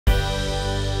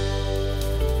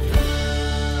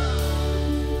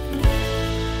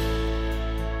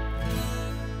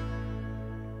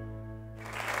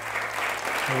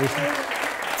Lisa.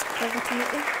 Pleasure to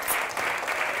meet you.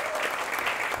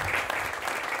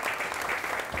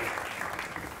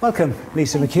 Welcome,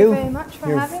 Lisa McHugh. Thank you very much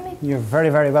for having me. You're very,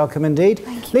 very welcome indeed.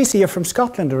 Thank you. Lisa, you're from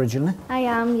Scotland originally. I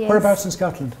am, yes. Whereabouts in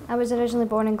Scotland? I was originally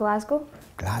born in Glasgow.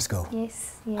 Glasgow.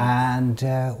 Yes, yes. And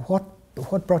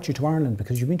what brought you to Ireland?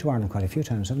 Because you've been to Ireland quite a few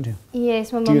times, haven't you?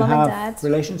 Yes, my Do you mum and have dad.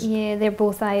 relations? Yeah, they're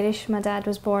both Irish. My dad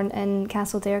was born in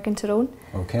Casserly in Tyrone.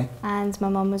 Okay. And my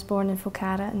mum was born in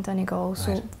Focara in Donegal.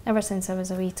 So Right. ever since I was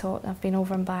a wee tot, I've been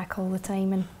over and back all the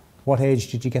time. And What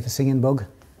age did you get the singing bug?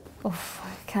 oh, I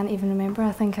can't even remember.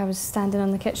 I think I was standing on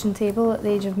the kitchen table at the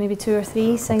age of maybe 2 or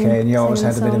 3 singing. Okay, and you always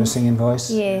singing had a bit of a songs. singing voice?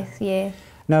 Yeah, yeah.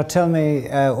 Now tell me,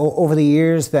 over the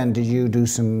years then, did you do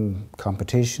some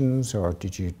competitions or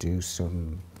did you do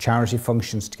some charity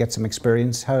functions to get some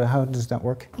experience? How does that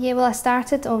work? Yeah, well, I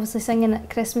started obviously singing at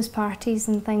Christmas parties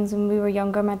and things when we were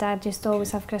younger. My dad used to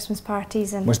always have Christmas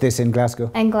parties. And Was this in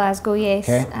Glasgow? in Glasgow, yes.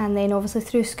 Okay. And then obviously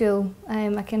through school, I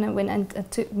kind of went and I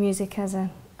took music as a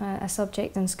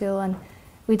subject in school, and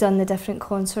we done the different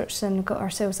concerts and got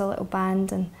ourselves a little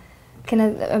band, and kind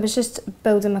of I was just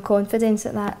building my confidence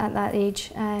at that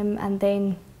age. And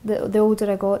then the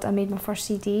older I got, I made my first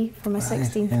CD for my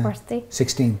 16th birthday.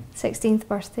 16? 16th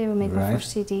birthday, we made my first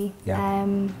CD. Yeah.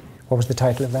 What was the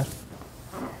title of that?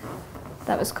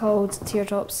 That was called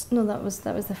Teardrops. No, that was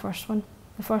the first one.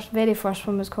 The very first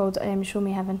one was called Show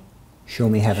Me Heaven. Show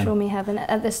Me Heaven. Show Me Heaven.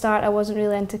 At the start, I wasn't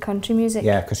really into country music.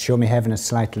 Yeah, because Show Me Heaven is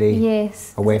slightly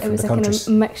away from the countries. It was a kind of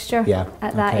mixture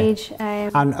at that okay. age.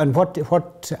 And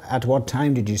at what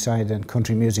time did you decide that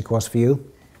country music was for you?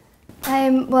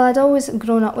 Well, I'd always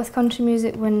grown up with country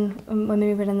music when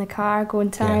we were in the car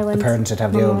going to Ireland. The parents would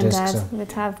have the old discs.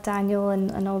 Would have Daniel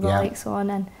and all the likes on,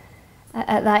 and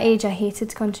at that age I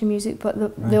hated country music, but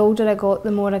the older I got,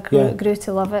 the more I grew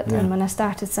to love it. And when I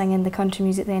started singing the country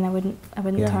music, then I wouldn't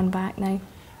turn back now.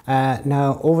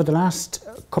 Now, over the last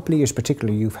couple of years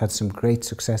particularly, you've had some great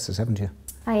successes, haven't you?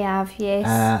 I have, yes.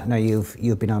 Now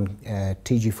you've been on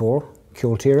TG4,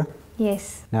 Glor Tiré.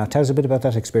 Yes. Now tell us a bit about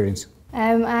that experience.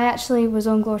 I actually was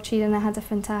on Glor Tiré and I had a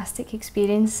fantastic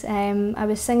experience. I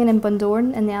was singing in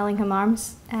Bundoran in the Allingham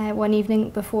Arms one evening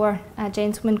before a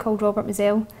gentleman called Robert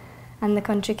Mazzell and the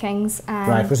Country Kings.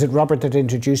 Right, was it Robert that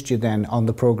introduced you then on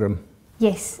the programme?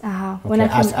 Yes, okay.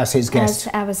 As his guest?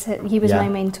 He was my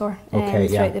mentor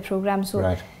throughout the programme. So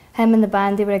him and the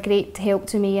band, they were a great help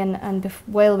to me, and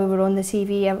while we were on the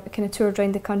TV, I kind of toured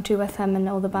around the country with him and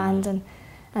all the band and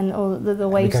all the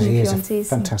wives and fiancés. Because he has a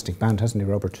fantastic band, hasn't he,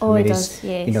 Robert? Oh, he does,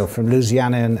 yes. You know, from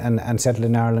Louisiana and settled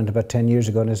in Ireland about 10 years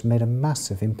ago and has made a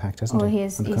massive impact, hasn't he? Oh,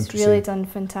 he's really done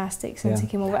fantastic since he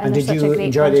came over. And did you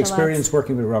enjoy the experience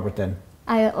working with Robert then?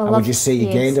 I loved, and would you say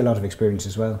you gained a lot of experience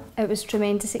as well? It was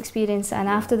tremendous experience, and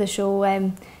after the show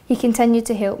he continued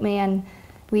to help me, and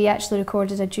we actually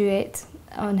recorded a duet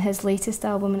on his latest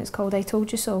album, and it's called I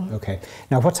Told You So. Okay.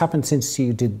 Now what's happened since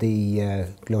you did the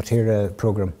Glor Tiré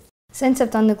programme? Since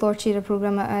I've done the Glor Tiré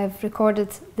programme, I've recorded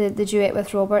the duet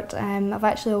with Robert. I've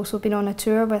actually also been on a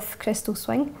tour with Crystal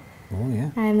Swing. Oh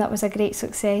yeah. That was a great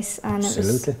success, and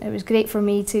absolutely. It was great for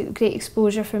me great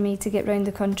exposure for me to get round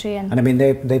the country. And I mean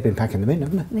they've been packing them in,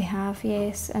 haven't they? They have,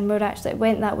 yes. And it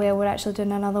went that well. We're actually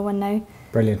doing another one now.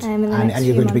 Brilliant. And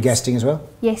you're going to be guesting as well?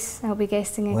 Yes, I'll be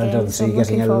guesting again. Well done. So you're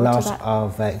getting a lot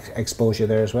of exposure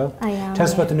there as well. I am. Tell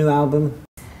us about the new album.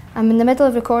 I'm in the middle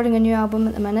of recording a new album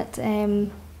at the minute.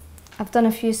 I've done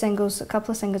a few singles, a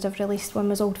couple of singles I've released. One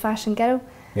was Old Fashioned Girl,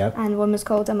 and one was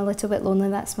called I'm a Little Bit Lonely.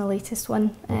 That's my latest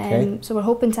one. Okay. So we're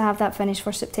hoping to have that finished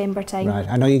for September time. Right.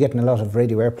 I know you're getting a lot of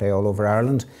radio airplay all over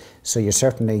Ireland, so you're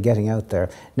certainly getting out there.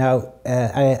 Now,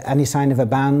 any sign of a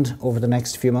band over the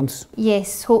next few months?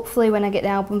 Yes, hopefully when I get the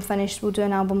album finished, we'll do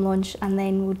an album launch, and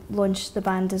then we'll launch the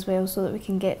band as well, so that we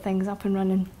can get things up and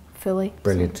running fully.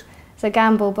 Brilliant. So it's a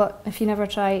gamble, but if you never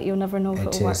try it, you'll never know if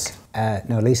it'll work.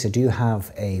 Now, Lisa, do you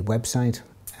have a website?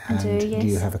 I do, yes. Do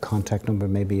you have a contact number,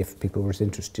 maybe if people were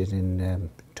interested in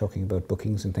talking about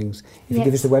bookings and things? If you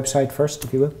give us the website first,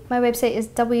 if you will. My website is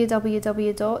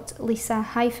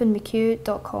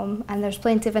www.lisa-mchugh.com, and there's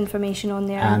plenty of information on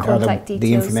there and contact details.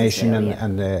 The information well,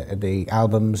 and the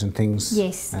albums and things?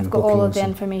 Yes, I've got all of the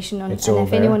information on it, and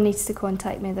if anyone needs to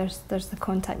contact me, there's the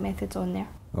contact methods on there.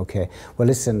 Okay. Well,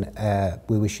 listen,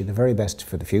 we wish you the very best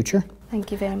for the future.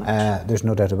 Thank you very much. There's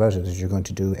no doubt about it that you're going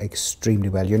to do extremely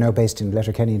well. You're now based in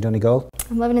Letterkenny in Donegal?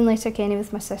 I'm living in Letterkenny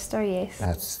with my sister,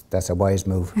 yes. That's a wise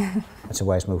move. That's a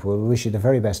wise move. Well, we wish you the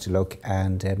very best of luck,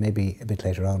 and maybe a bit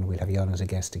later on we'll have you on as a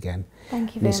guest again.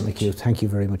 Thank you very much. Lisa McHugh, thank you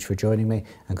very much for joining me,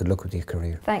 and good luck with your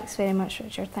career. Thanks very much,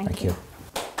 Richard. Thank you.